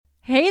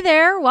Hey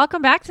there,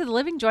 welcome back to the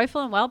Living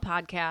Joyful and Well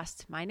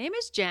podcast. My name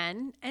is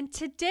Jen, and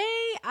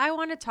today I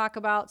want to talk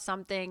about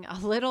something a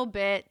little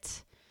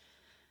bit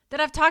that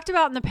I've talked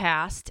about in the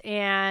past,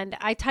 and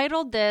I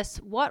titled this,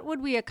 What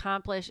Would We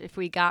Accomplish If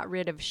We Got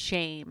Rid of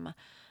Shame?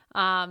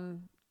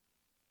 I'm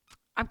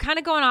kind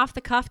of going off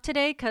the cuff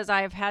today because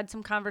I've had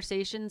some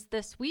conversations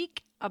this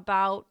week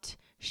about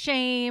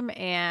shame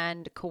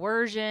and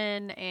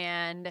coercion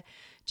and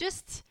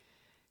just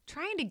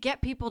trying to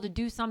get people to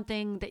do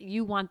something that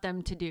you want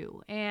them to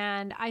do.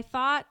 And I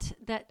thought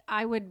that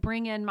I would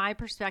bring in my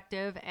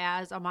perspective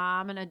as a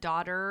mom and a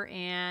daughter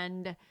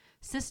and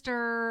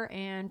sister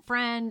and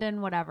friend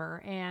and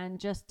whatever, and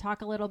just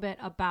talk a little bit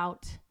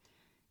about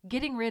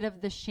getting rid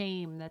of the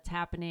shame that's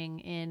happening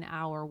in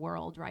our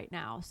world right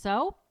now.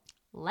 So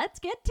let's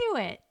get to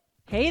it.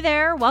 Hey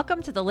there,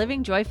 welcome to the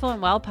Living Joyful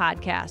and Well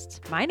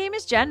podcast. My name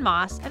is Jen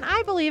Moss, and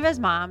I believe as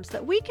moms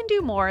that we can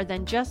do more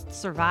than just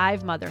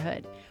survive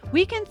motherhood.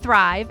 We can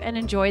thrive and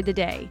enjoy the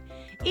day.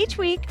 Each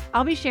week,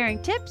 I'll be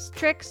sharing tips,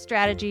 tricks,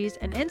 strategies,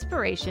 and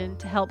inspiration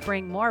to help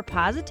bring more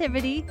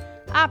positivity,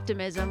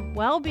 optimism,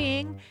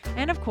 well-being,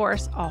 and of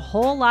course, a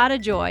whole lot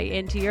of joy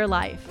into your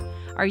life.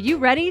 Are you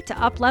ready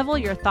to up-level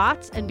your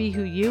thoughts and be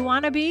who you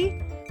want to be?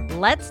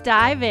 Let's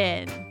dive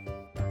in.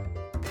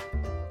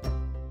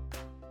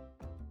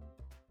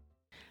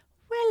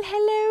 Well,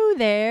 hello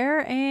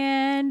there,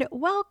 and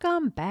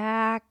welcome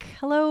back.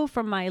 Hello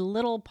from my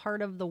little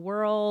part of the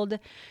world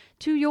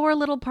to your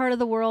little part of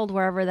the world,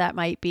 wherever that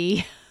might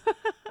be.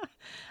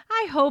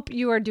 I hope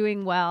you are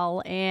doing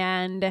well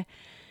and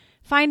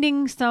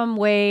finding some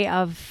way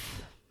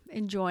of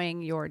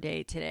enjoying your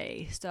day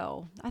today.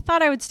 So I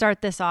thought I would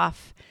start this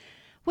off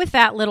with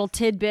that little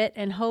tidbit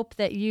and hope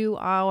that you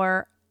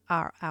are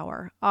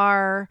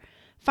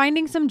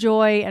finding some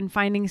joy and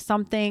finding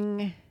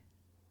something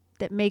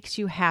that makes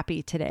you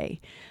happy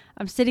today.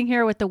 I'm sitting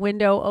here with the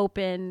window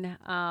open.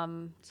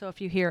 So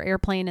if you hear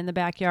airplane in the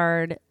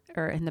backyard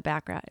or in the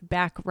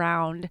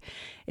background,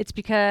 it's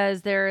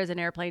because there is an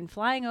airplane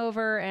flying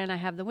over and I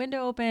have the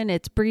window open.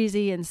 It's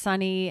breezy and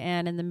sunny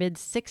and in the mid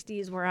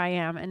 60s where I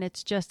am. And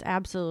it's just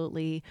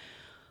absolutely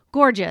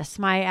gorgeous.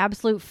 My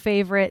absolute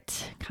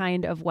favorite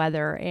kind of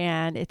weather.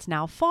 And it's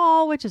now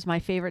fall, which is my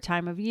favorite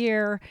time of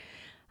year.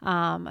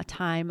 A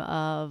time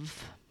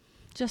of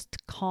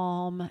just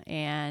calm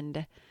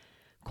and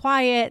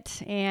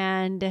quiet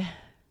and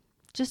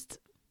just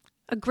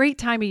a great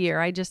time of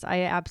year. I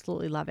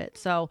absolutely love it.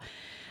 So,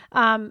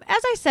 as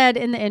I said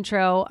in the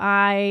intro,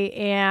 I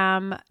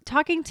am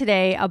talking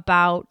today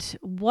about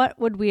what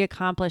would we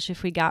accomplish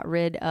if we got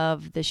rid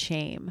of the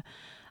shame.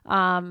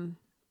 And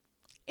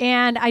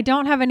I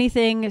don't have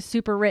anything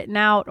super written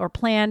out or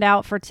planned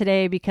out for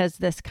today because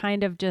this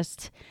kind of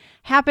just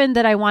happened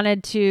that I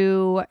wanted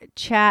to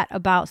chat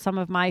about some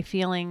of my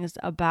feelings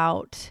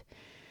about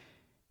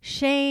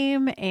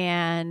shame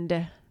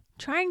and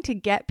trying to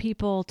get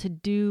people to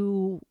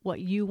do what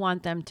you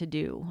want them to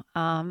do.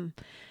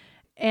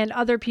 And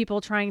other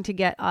people trying to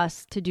get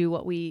us to do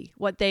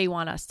what they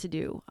want us to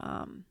do.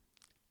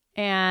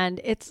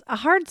 And it's a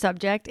hard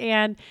subject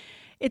and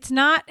it's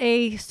not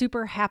a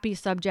super happy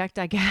subject,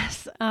 I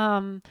guess.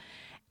 And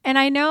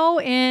I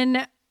know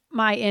in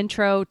my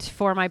intro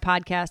for my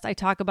podcast, I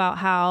talk about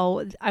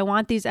how I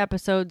want these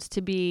episodes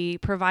to be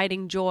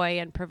providing joy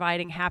and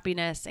providing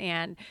happiness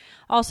and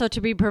also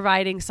to be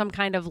providing some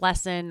kind of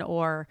lesson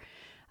or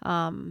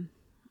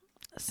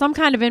some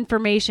kind of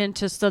information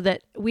so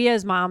that we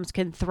as moms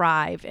can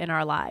thrive in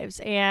our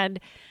lives. And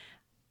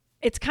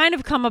it's kind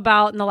of come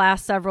about in the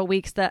last several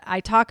weeks that I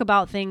talk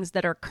about things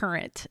that are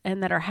current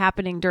and that are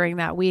happening during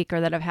that week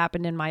or that have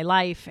happened in my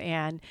life.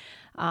 And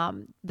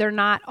they're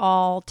not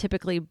all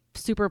typically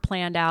super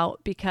planned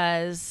out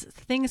because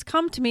things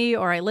come to me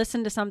or I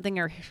listen to something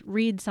or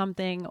read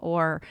something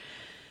or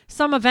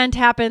some event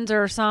happens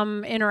or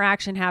some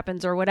interaction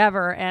happens or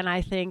whatever. And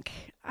I think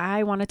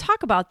I want to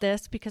talk about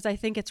this because I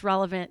think it's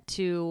relevant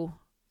to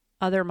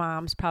other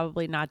moms,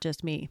 probably not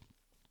just me.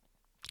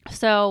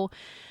 So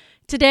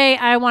today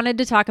I wanted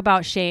to talk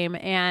about shame,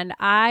 and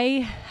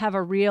I have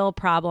a real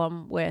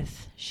problem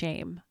with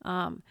shame.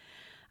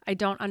 I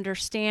don't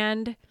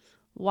understand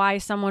why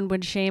someone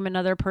would shame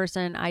another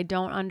person. I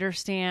don't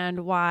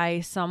understand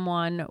why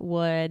someone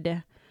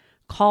would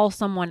call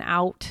someone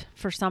out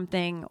for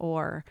something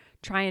or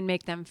try and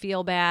make them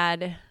feel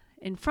bad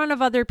in front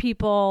of other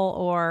people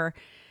or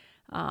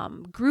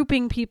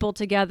grouping people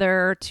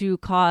together to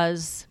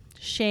cause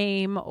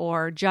shame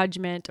or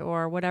judgment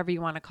or whatever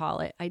you want to call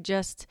it.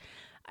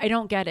 I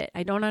don't get it.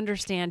 I don't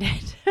understand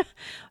it.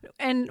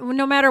 And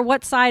no matter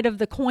what side of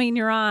the coin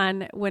you're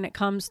on when it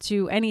comes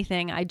to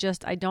anything, I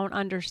don't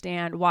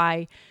understand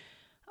why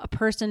a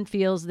person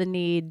feels the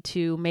need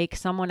to make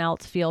someone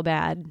else feel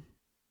bad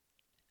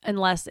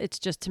unless it's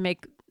just to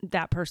make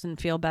that person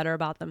feel better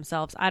about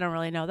themselves. I don't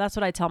really know. That's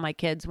what I tell my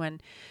kids when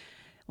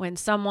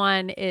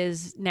someone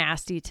is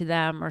nasty to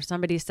them or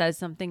somebody says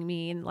something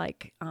mean.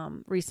 Like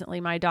recently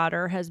my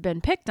daughter has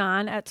been picked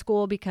on at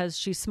school because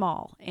she's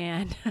small,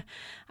 and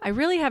I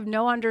really have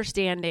no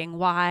understanding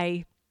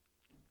why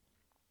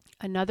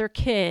another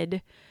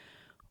kid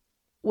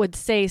would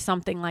say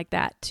something like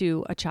that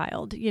to a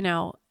child.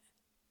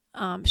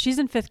 She's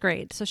in 5th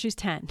grade, so she's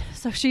 10.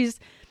 So she's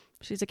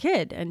a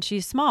kid and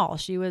she's small.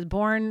 She was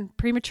born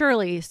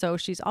prematurely, so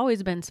she's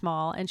always been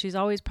small and she's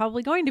always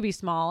probably going to be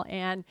small.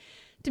 And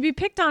to be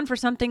picked on for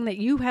something that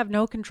you have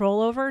no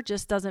control over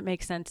just doesn't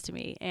make sense to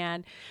me.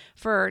 And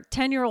for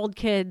 10-year-old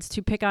kids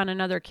to pick on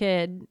another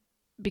kid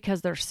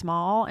because they're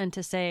small and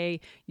to say,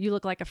 you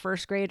look like a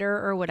 1st grader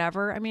or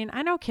whatever. I mean,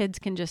 I know kids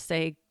can just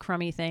say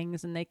crummy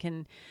things and they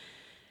can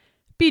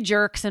be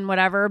jerks and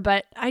whatever,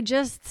 but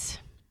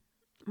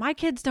my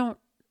kids don't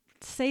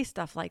say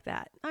stuff like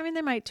that. I mean,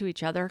 they might to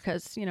each other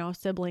because,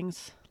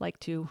 siblings like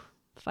to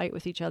fight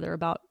with each other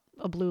about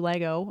a blue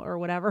Lego or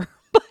whatever.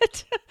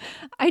 But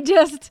I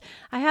just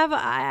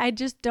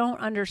don't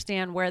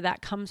understand where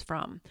that comes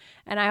from.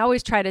 And I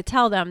always try to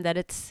tell them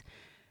that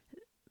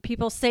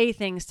people say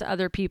things to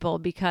other people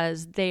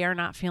because they are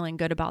not feeling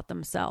good about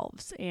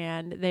themselves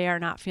and they are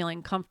not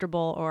feeling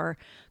comfortable or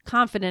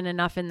confident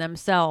enough in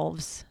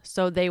themselves.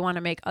 So they want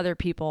to make other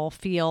people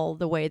feel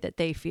the way that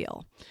they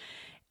feel.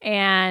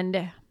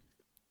 And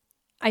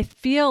I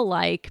feel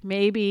like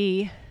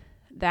maybe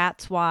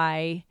that's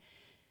why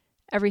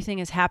everything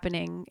is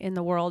happening in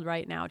the world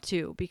right now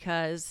too,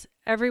 because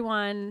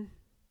everyone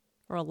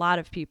or a lot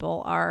of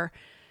people are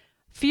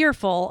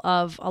fearful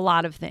of a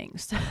lot of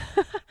things.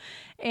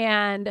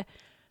 And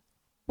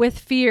with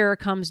fear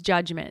comes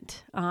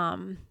judgment,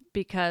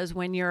 because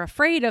when you're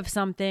afraid of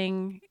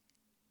something,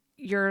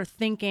 you're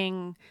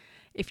thinking,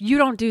 if you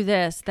don't do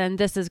this, then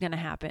this is going to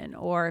happen.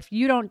 Or if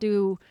you don't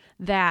do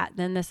that,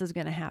 then this is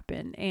going to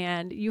happen.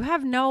 And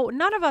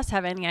none of us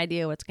have any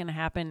idea what's going to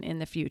happen in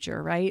the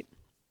future, right?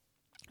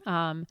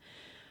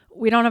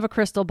 We don't have a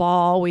crystal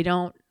ball. We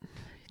don't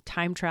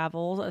time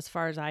travel as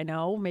far as I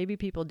know. Maybe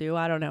people do.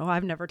 I don't know.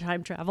 I've never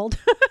time traveled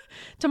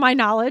to my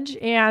knowledge,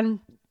 and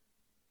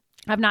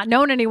I've not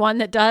known anyone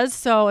that does.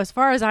 So as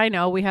far as I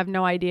know, we have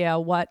no idea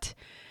what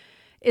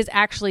is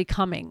actually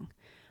coming.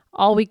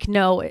 All we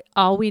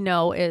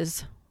know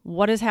is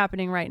what is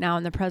happening right now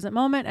in the present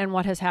moment and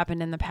what has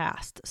happened in the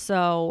past.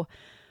 So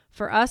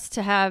for us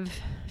to have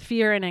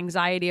fear and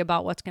anxiety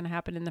about what's going to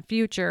happen in the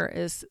future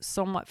is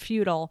somewhat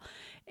futile,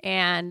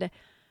 and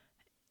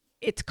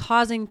it's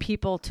causing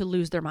people to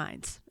lose their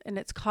minds, and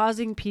it's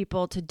causing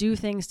people to do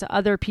things to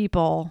other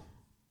people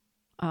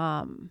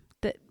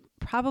that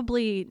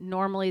probably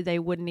normally they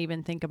wouldn't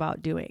even think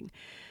about doing.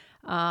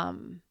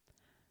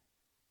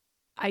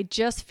 I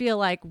just feel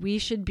like we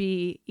should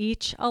be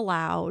each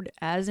allowed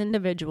as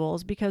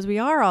individuals, because we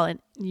are all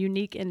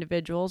unique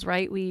individuals,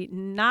 right?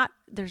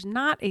 There's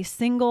not a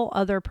single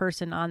other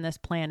person on this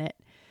planet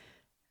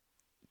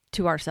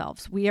to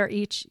ourselves. We are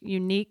each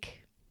unique.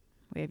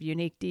 We have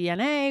unique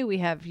DNA. We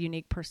have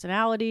unique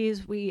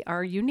personalities. We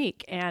are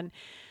unique. And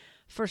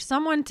for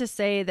someone to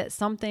say that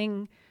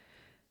something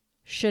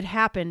should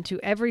happen to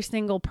every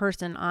single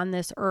person on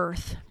this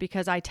earth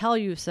because I tell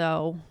you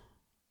so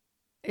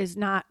is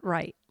not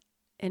right.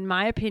 In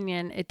my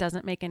opinion, it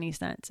doesn't make any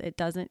sense. It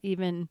doesn't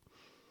even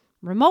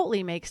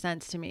remotely make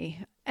sense to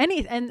me.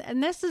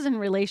 And this is in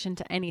relation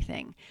to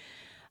anything.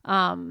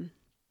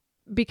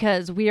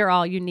 Because we are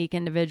all unique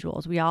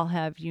individuals. We all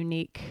have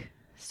unique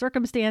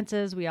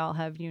circumstances. We all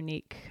have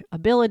unique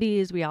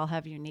abilities. We all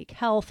have unique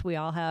health. We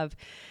all have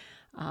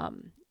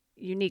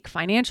unique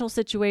financial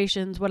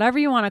situations, whatever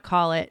you want to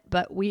call it,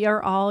 but we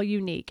are all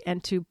unique.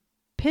 And to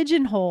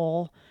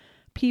pigeonhole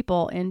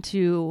people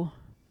into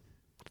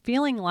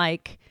feeling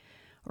like,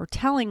 or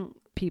telling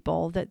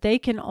people that they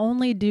can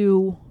only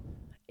do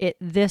it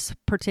this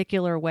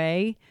particular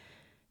way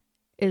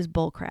is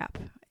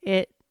bullcrap.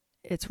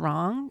 It's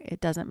wrong. It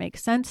doesn't make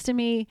sense to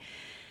me.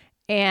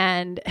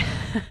 And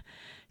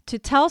to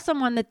tell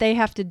someone that they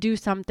have to do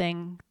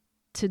something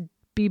to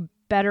be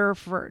better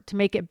to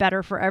make it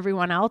better for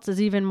everyone else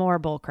is even more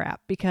bullcrap,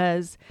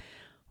 because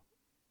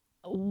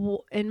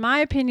in my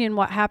opinion,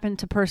 what happened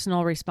to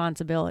personal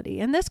responsibility,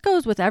 and this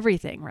goes with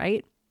everything,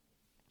 right?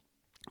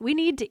 We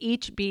need to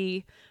each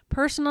be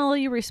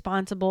personally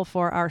responsible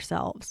for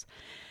ourselves.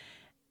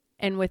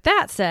 And with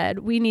that said,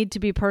 we need to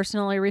be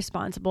personally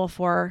responsible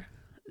for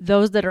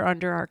those that are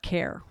under our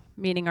care,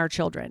 meaning our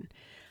children.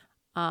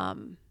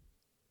 And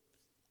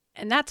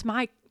that's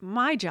my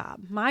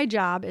job. My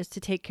job is to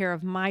take care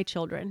of my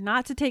children,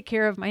 not to take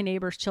care of my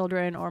neighbor's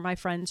children or my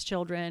friend's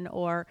children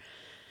or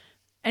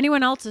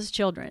anyone else's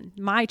children,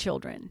 my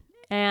children.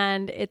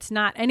 And it's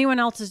not anyone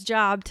else's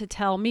job to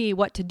tell me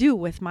what to do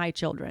with my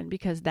children,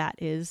 because that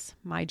is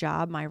my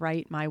job, my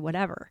right, my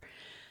whatever.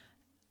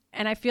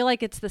 And I feel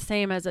like it's the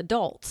same as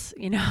adults.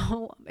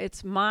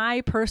 It's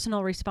my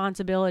personal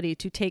responsibility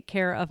to take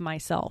care of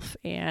myself,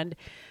 and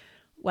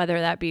whether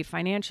that be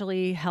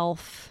financially,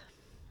 health,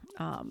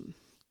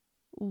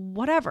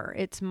 whatever,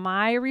 it's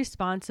my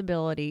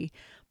responsibility,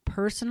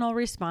 personal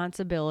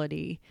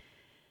responsibility,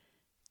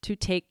 to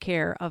take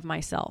care of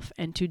myself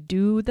and to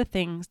do the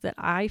things that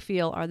I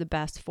feel are the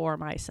best for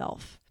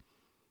myself.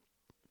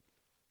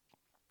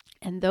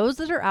 And those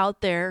that are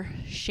out there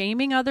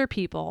shaming other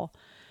people,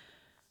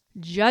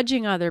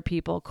 judging other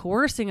people,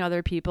 coercing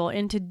other people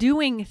into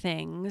doing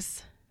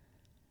things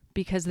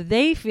because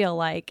they feel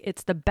like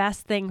it's the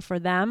best thing for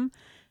them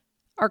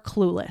are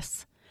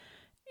clueless.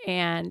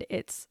 And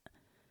it's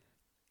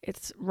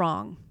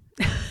wrong.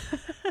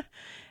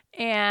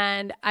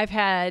 And I've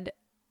had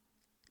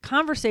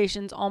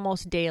conversations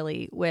almost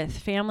daily with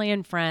family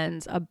and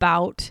friends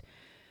about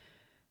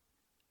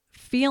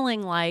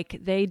feeling like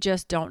they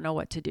just don't know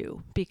what to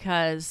do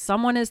because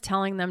someone is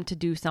telling them to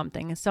do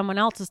something and someone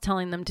else is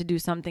telling them to do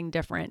something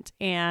different.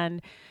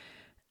 And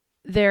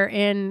they're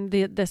in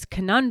this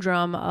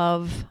conundrum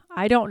of,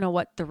 I don't know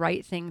what the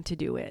right thing to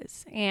do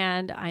is.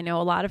 And I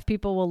know a lot of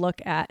people will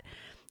look at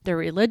their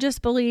religious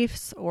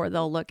beliefs, or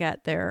they'll look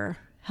at their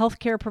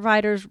healthcare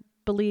providers'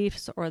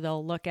 beliefs, or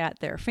they'll look at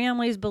their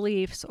family's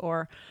beliefs,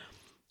 or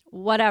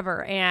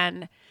whatever.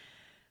 And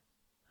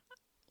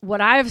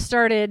what I've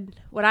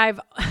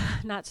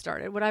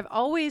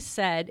always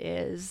said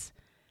is,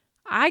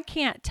 I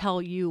can't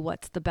tell you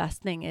what's the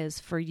best thing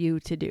is for you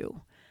to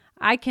do.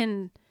 I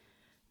can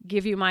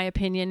give you my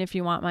opinion if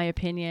you want my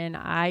opinion.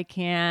 I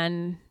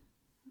can,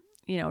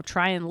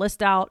 try and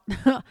list out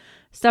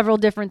several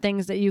different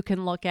things that you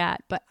can look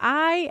at, but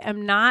I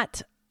am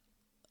not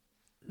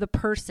the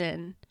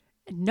person,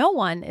 no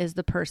one is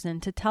the person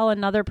to tell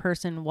another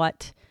person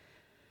what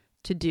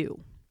to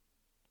do.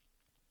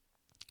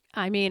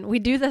 I mean, we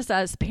do this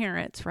as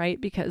parents,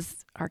 right?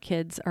 Because our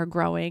kids are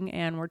growing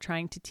and we're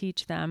trying to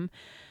teach them.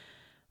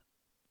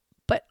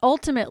 But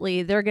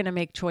ultimately, they're going to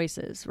make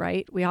choices,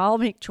 right? We all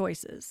make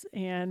choices.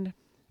 And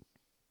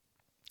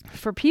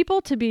for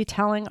people to be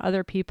telling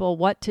other people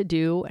what to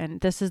do,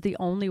 and this is the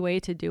only way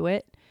to do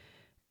it,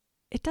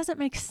 it doesn't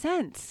make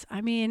sense.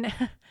 I mean,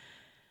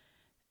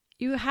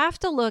 you have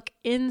to look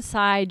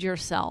inside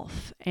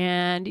yourself,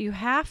 and you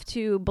have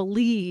to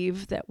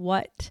believe that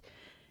what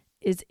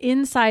is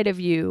inside of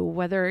you,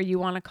 whether you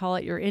want to call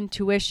it your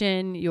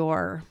intuition,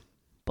 your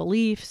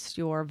beliefs,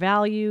 your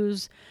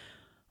values,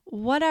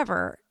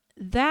 whatever,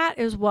 that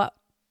is what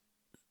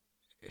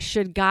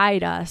should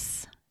guide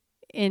us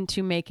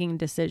into making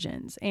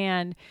decisions.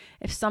 And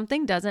if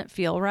something doesn't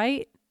feel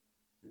right,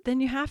 then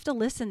you have to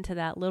listen to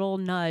that little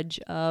nudge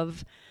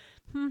of,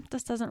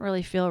 this doesn't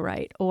really feel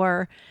right.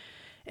 Or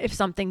if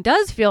something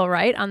does feel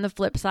right on the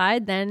flip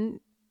side,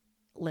 then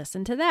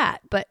listen to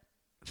that. But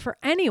for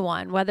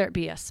anyone, whether it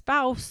be a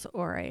spouse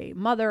or a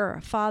mother or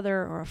a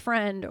father or a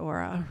friend or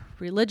a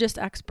religious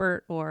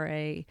expert or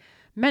a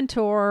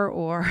mentor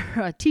or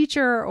a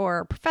teacher or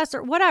a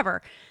professor,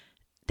 whatever,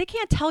 they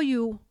can't tell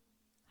you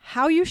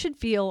how you should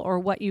feel or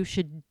what you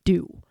should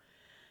do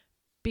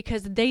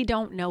because they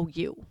don't know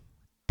you.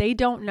 They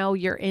don't know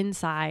your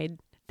inside.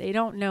 They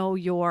don't know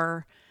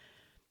your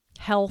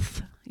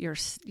health,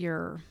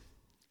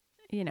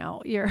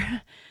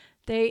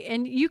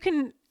 and you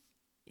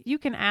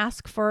can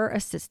ask for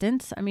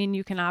assistance. I mean,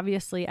 you can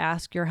obviously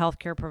ask your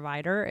healthcare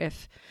provider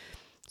if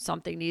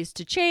something needs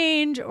to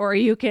change, or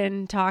you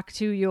can talk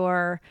to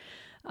your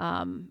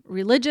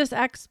religious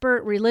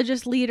expert,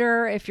 religious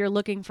leader if you're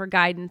looking for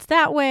guidance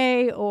that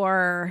way,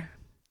 or,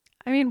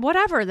 I mean,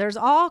 whatever. There's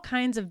all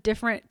kinds of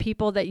different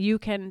people that you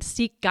can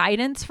seek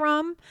guidance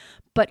from,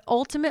 but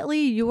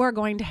ultimately you are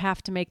going to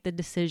have to make the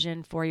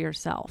decision for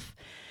yourself.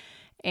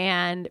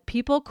 And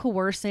people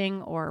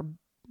coercing or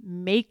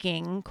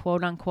making,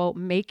 quote unquote,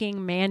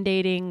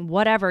 mandating,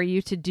 whatever,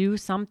 you to do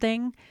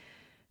something,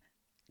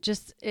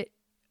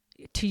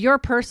 to your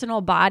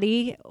personal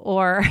body,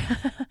 or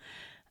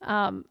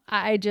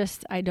I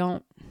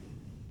don't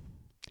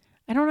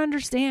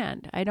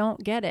understand. I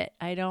don't get it.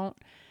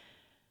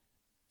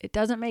 It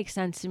doesn't make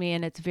sense to me,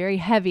 and it's very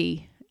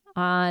heavy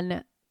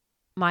on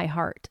my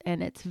heart,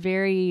 and it's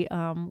very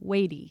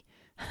weighty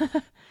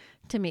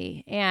to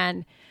me.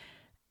 And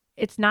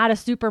it's not a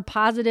super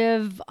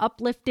positive,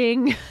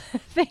 uplifting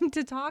thing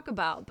to talk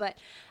about, but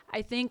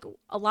I think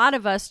a lot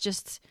of us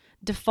just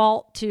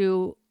default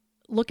to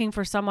looking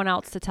for someone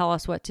else to tell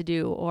us what to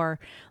do, or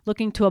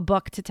looking to a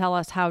book to tell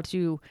us how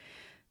to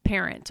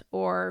parent,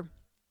 or,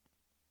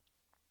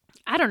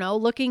 I don't know,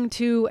 looking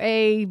to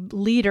a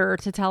leader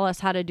to tell us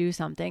how to do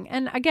something.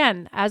 And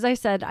again, as I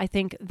said, I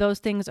think those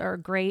things are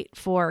great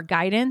for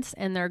guidance,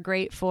 and they're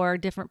great for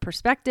different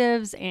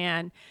perspectives,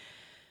 and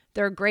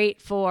they're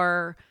great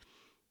for,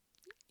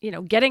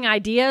 getting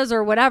ideas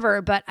or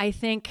whatever. But I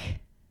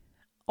think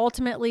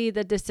ultimately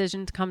the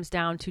decision comes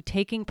down to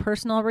taking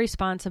personal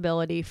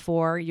responsibility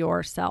for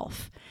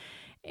yourself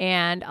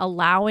and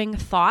allowing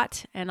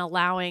thought and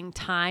allowing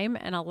time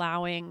and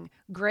allowing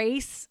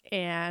grace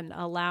and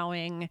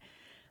allowing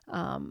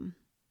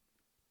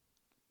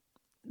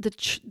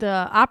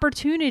the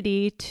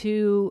opportunity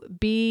to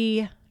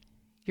be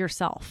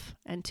yourself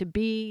and to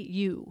be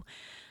you,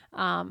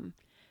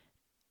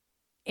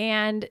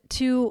 and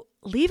to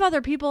leave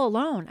other people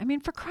alone. I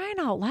mean, for crying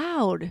out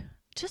loud,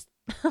 just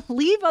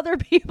leave other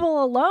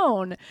people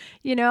alone,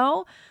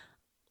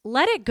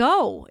 let it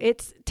go.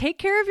 It's take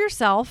care of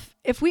yourself.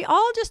 If we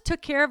all just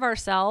took care of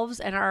ourselves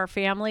and our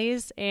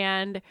families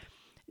and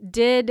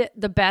did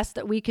the best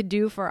that we could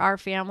do for our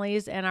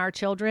families and our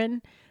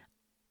children,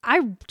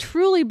 I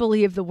truly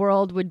believe the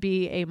world would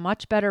be a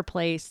much better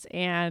place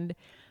and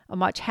a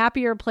much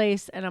happier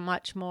place and a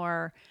much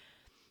more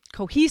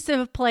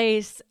cohesive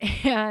place.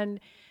 And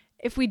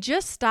if we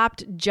just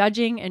stopped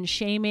judging and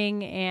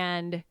shaming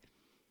and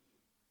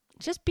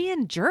just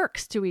being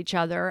jerks to each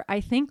other,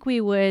 I think we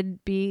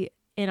would be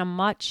in a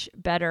much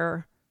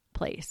better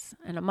place,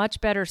 in a much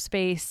better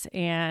space.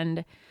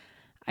 And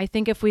I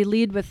think if we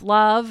lead with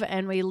love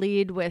and we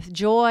lead with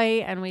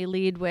joy and we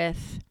lead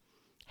with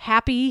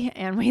happy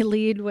and we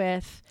lead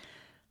with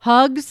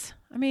hugs,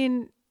 I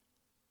mean,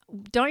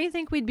 don't you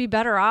think we'd be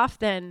better off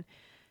than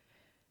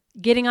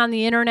getting on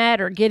the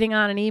internet or getting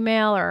on an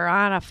email or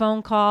on a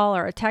phone call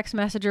or a text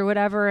message or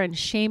whatever and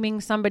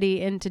shaming somebody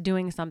into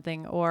doing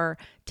something or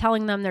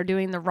telling them they're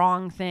doing the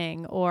wrong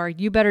thing, or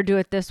you better do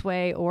it this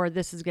way or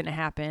this is going to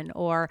happen,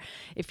 or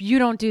if you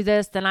don't do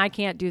this, then I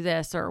can't do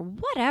this, or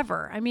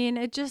whatever. I mean,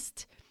 it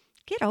just,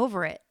 get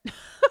over it.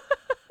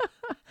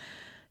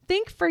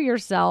 Think for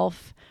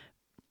yourself.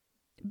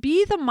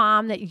 Be the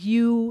mom that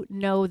you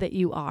know that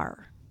you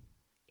are.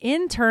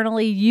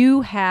 Internally,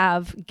 you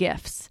have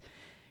gifts.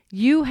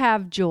 You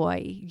have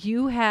joy,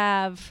 you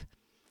have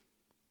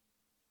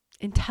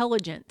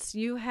intelligence,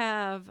 you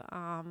have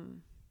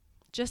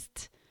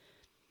just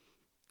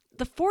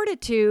the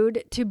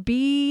fortitude to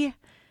be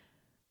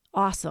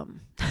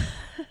awesome.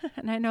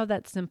 And I know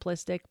that's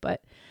simplistic,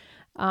 but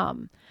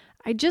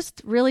I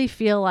just really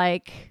feel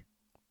like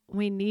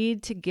we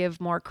need to give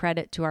more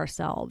credit to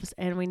ourselves,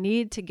 and we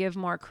need to give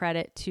more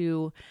credit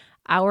to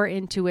our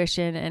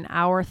intuition and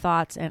our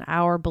thoughts and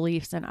our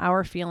beliefs and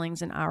our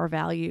feelings and our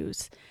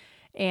values.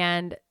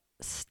 And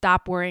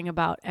stop worrying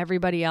about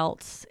everybody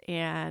else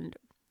and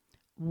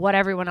what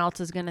everyone else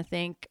is going to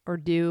think or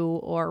do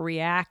or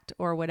react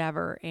or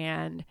whatever.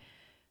 And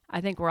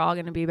I think we're all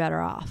going to be better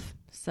off.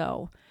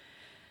 So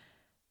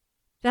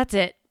that's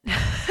it.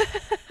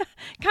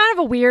 Kind of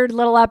a weird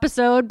little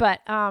episode,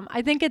 but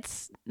I think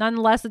it's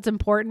nonetheless, it's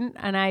important.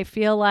 And I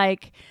feel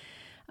like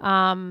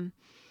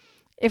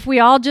if we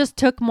all just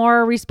took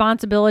more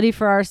responsibility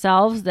for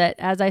ourselves, that,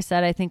 as I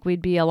said, I think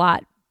we'd be a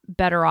lot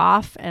better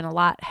off and a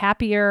lot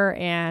happier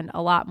and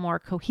a lot more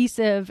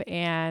cohesive.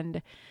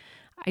 And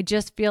I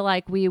just feel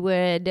like we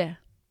would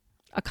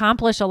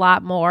accomplish a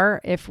lot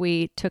more if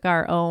we took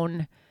our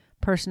own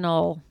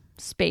personal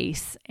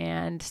space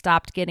and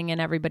stopped getting in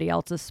everybody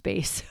else's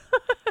space.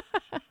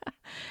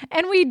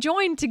 And we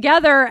joined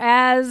together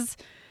as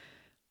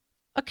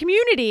a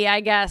community,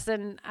 I guess.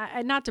 And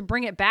not to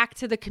bring it back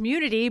to the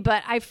community,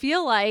 but I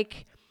feel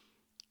like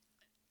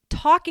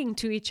talking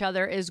to each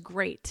other is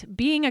great.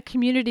 Being a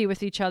community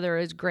with each other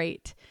is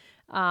great.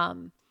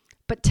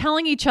 But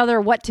telling each other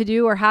what to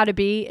do or how to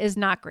be is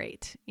not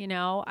great. You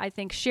know, I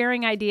think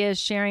sharing ideas,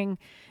 sharing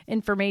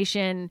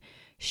information,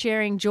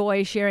 sharing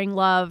joy, sharing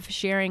love,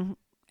 sharing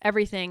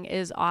everything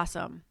is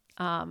awesome.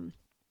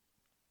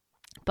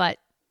 But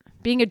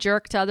being a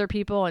jerk to other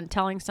people and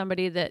telling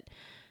somebody that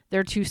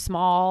they're too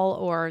small,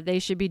 or they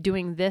should be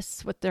doing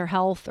this with their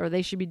health, or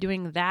they should be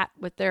doing that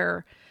with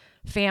their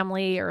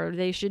family, or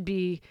they should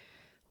be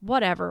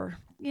whatever,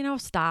 you know,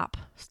 stop.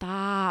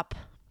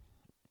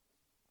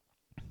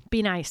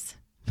 Be nice.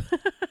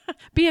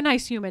 Be a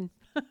nice human.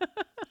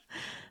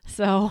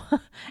 So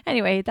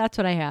anyway, that's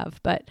what I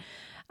have. But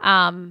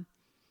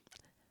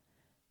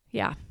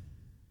yeah,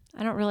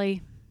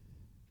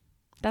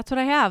 that's what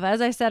I have.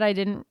 As I said, I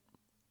didn't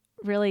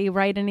really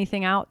write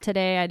anything out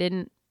today. I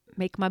didn't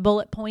make my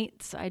bullet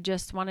points. I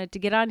just wanted to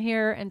get on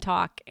here and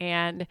talk,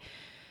 and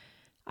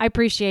I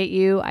appreciate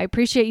you. I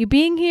appreciate you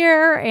being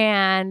here,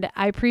 and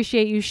I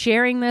appreciate you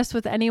sharing this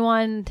with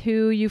anyone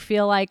who you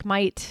feel like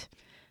might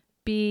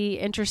be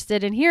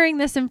interested in hearing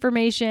this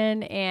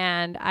information.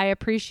 And I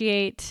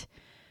appreciate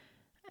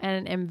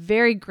and am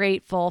very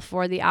grateful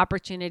for the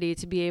opportunity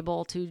to be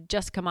able to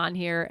just come on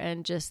here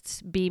and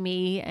just be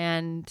me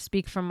and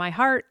speak from my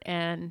heart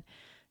and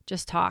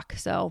just talk.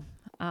 So,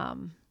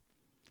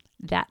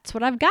 that's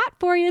what I've got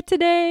for you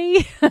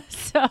today.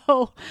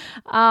 So,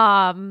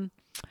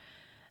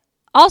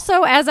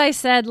 also, as I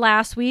said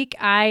last week,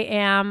 I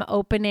am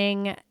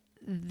opening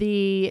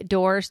the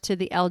doors to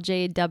the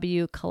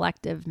LJW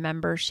Collective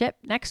membership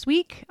next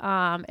week.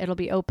 It'll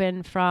be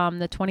open from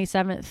the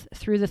 27th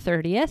through the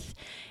 30th.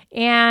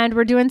 And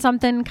we're doing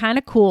something kind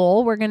of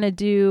cool. We're going to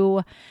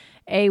do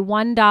a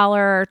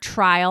 $1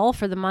 trial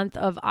for the month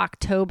of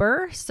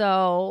October.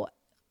 So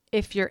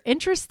if you're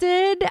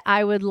interested,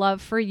 I would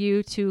love for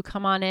you to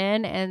come on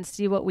in and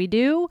see what we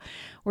do.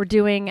 We're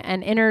doing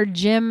an inner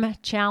gym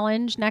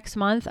challenge next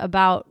month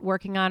about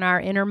working on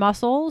our inner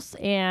muscles,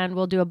 and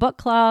we'll do a book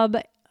club.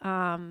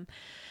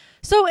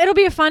 So it'll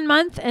be a fun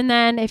month. And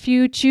then if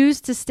you choose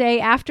to stay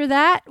after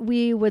that,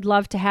 we would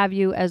love to have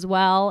you as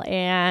well.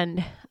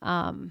 And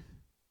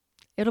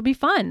it'll be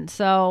fun.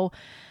 So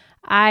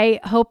I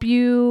hope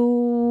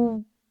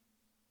you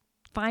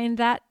find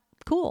that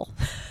cool.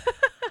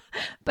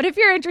 But if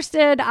you're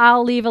interested,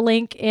 I'll leave a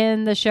link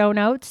in the show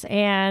notes,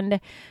 and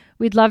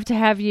we'd love to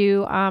have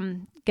you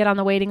get on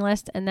the waiting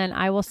list, and then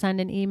I will send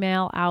an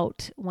email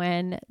out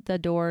when the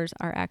doors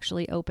are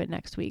actually open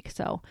next week.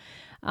 So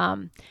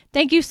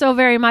thank you so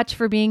very much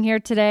for being here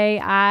today.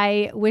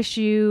 I wish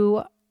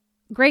you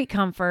great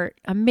comfort,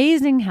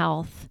 amazing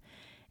health.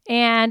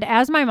 And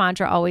as my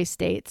mantra always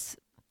states,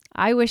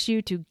 I wish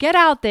you to get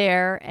out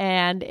there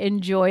and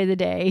enjoy the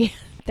day.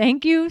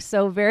 Thank you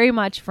so very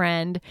much,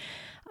 friend.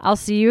 I'll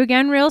see you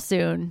again real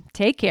soon.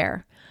 Take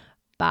care.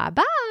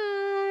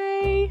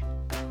 Bye-bye.